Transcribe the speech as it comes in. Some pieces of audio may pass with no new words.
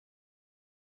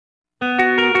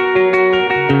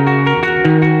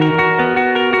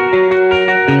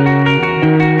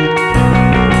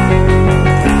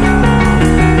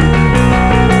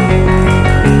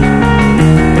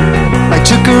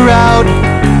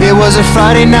a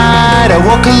Friday night, I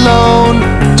woke alone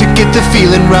to get the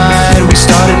feeling right. We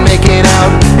started making out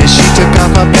and she took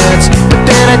off my pants, but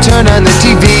then I turned on the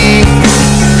TV,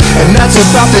 and that's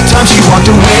about the time she walked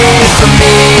away from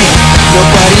me.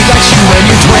 Nobody likes you when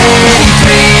you're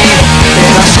 23,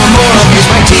 and I saw more of use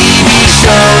my TV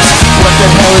shows. What the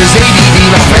hell is ADD?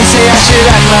 My friends say I should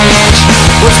act my age.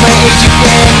 What's my age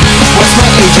again? What's my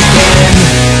age again?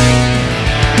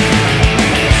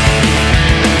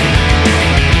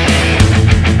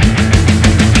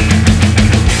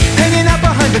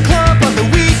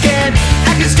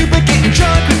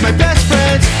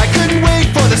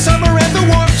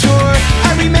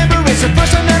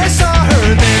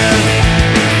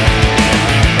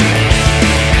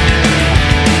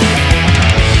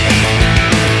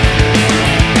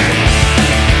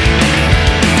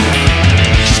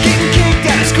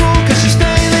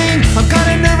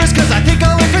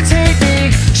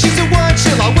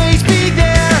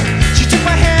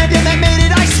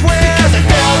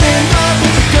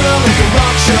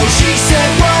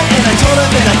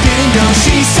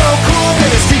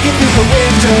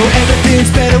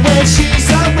 Everything's better when she's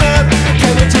around.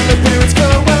 Can't wait till the parents go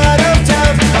out of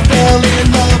town. I fell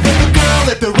in love with a girl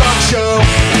at the rock show.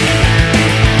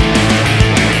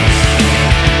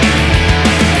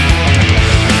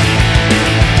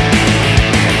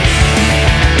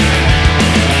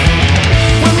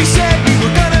 When we said we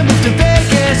were gonna move to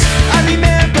Vegas, I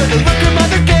remember the look her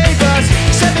mother gave us.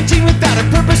 17 without a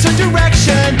purpose or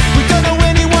direction. We don't know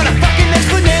anyone a fucking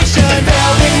explanation. I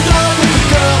fell in love with a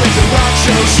girl at the rock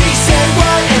show. She said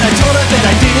what, and I told her that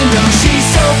I didn't know. She's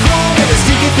so cool, never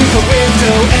sneaking through the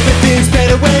window. Everything's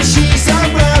better when she's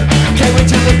around. Can't wait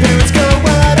till the parents go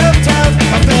out of town.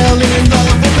 I fell in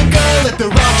love with a girl at the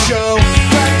rock show.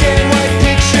 Black and white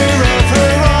picture of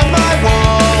her on my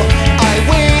wall. I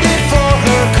waited for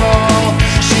her call.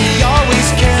 She always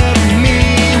kept me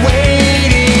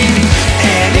waiting.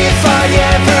 And if I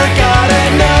ever got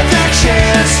another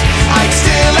chance, I'd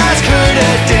still ask her to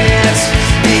dance,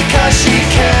 because she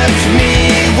kept me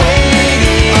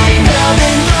waiting. I fell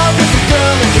in love with a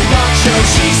girl at the rock show.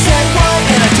 She said what,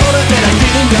 and I told her that I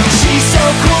didn't know. She's so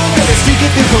cool, gonna sneak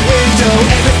it through the window.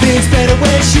 Everything's better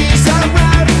when she's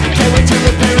around. Can't wait till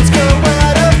the parents go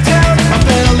out of town. I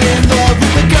fell in love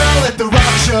with a girl at the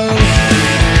rock show.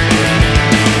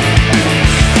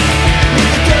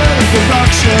 With a girl at the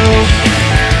rock show.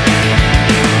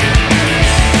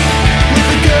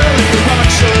 With a girl at the rock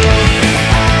show.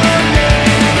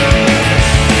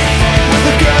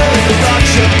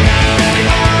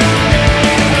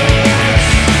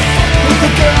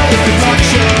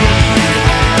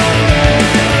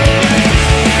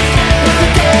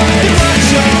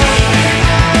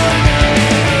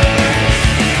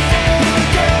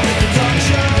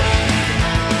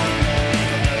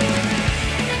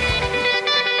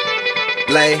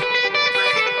 Lay,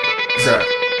 sir,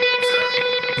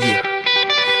 yeah,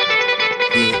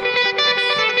 yeah.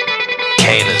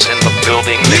 Kane is in the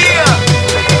building, nigga.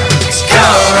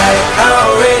 Alright,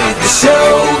 already the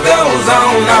show goes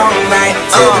on all night.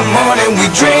 Till the morning we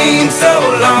dream so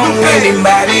long.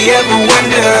 Anybody ever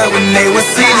wonder when they will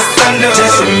see the sun?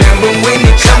 Just remember when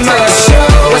you come up, the show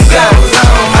goes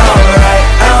on. Alright,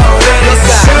 already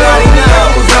the show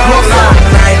goes on all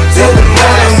night. Till the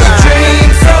morning we dream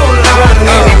so long.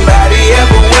 Anybody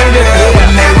ever wonder when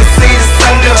they will see the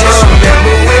sun? Just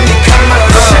remember when you come up,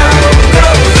 the show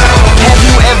goes on. Have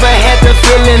you ever had the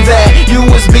feeling that you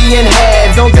was being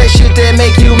had? Don't that shit that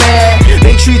make you mad?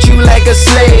 They treat you like a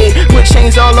slave, put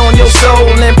chains all on your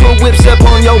soul and put whips up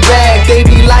on your back. They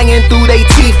be lying through they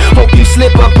teeth, hope you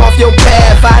slip up off your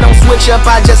path. I don't switch up,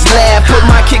 I just laugh, put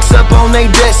my kicks up on they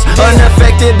desk,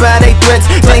 unaffected by they threats.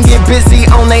 Then get busy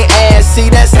on they ass. See,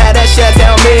 that's how that shit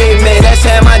down made me. That's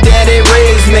how my daddy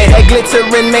raised me. That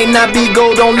glittering may not be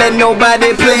gold, don't let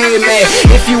nobody play me.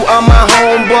 If you are my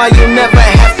homeboy, you never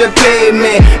have to pay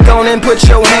me. Go and put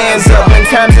your hands up, in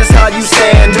times it's how you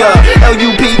stand up.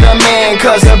 LUP the man,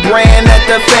 cause a brand that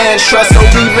the fans trust. So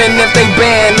even if they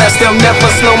ban us, they'll never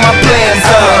slow my plans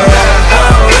up.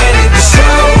 Already the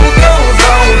show goes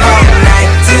on all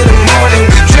night. Till the morning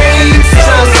we dream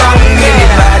so long.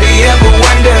 Anybody ever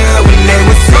wonder when they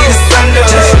will see the sun?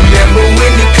 Just remember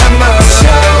when you come up, the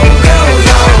show goes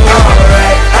on.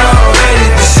 Alright, already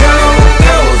the show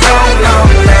goes on all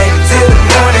night. Till the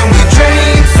morning we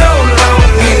dream so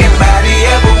long. Anybody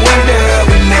ever wonder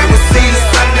when they will see the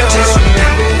sun? Just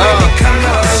remember when you come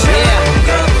up, the show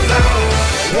goes on.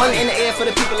 One in the air for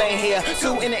the people ain't here.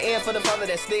 Two in the air for the father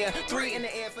that's there. Three in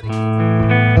the air for the...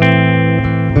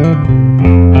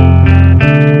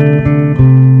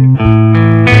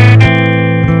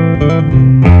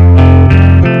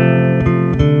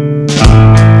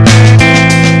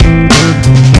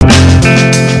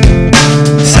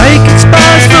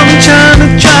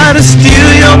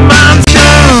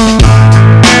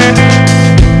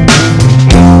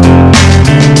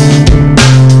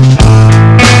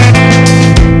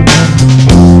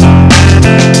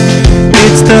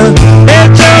 the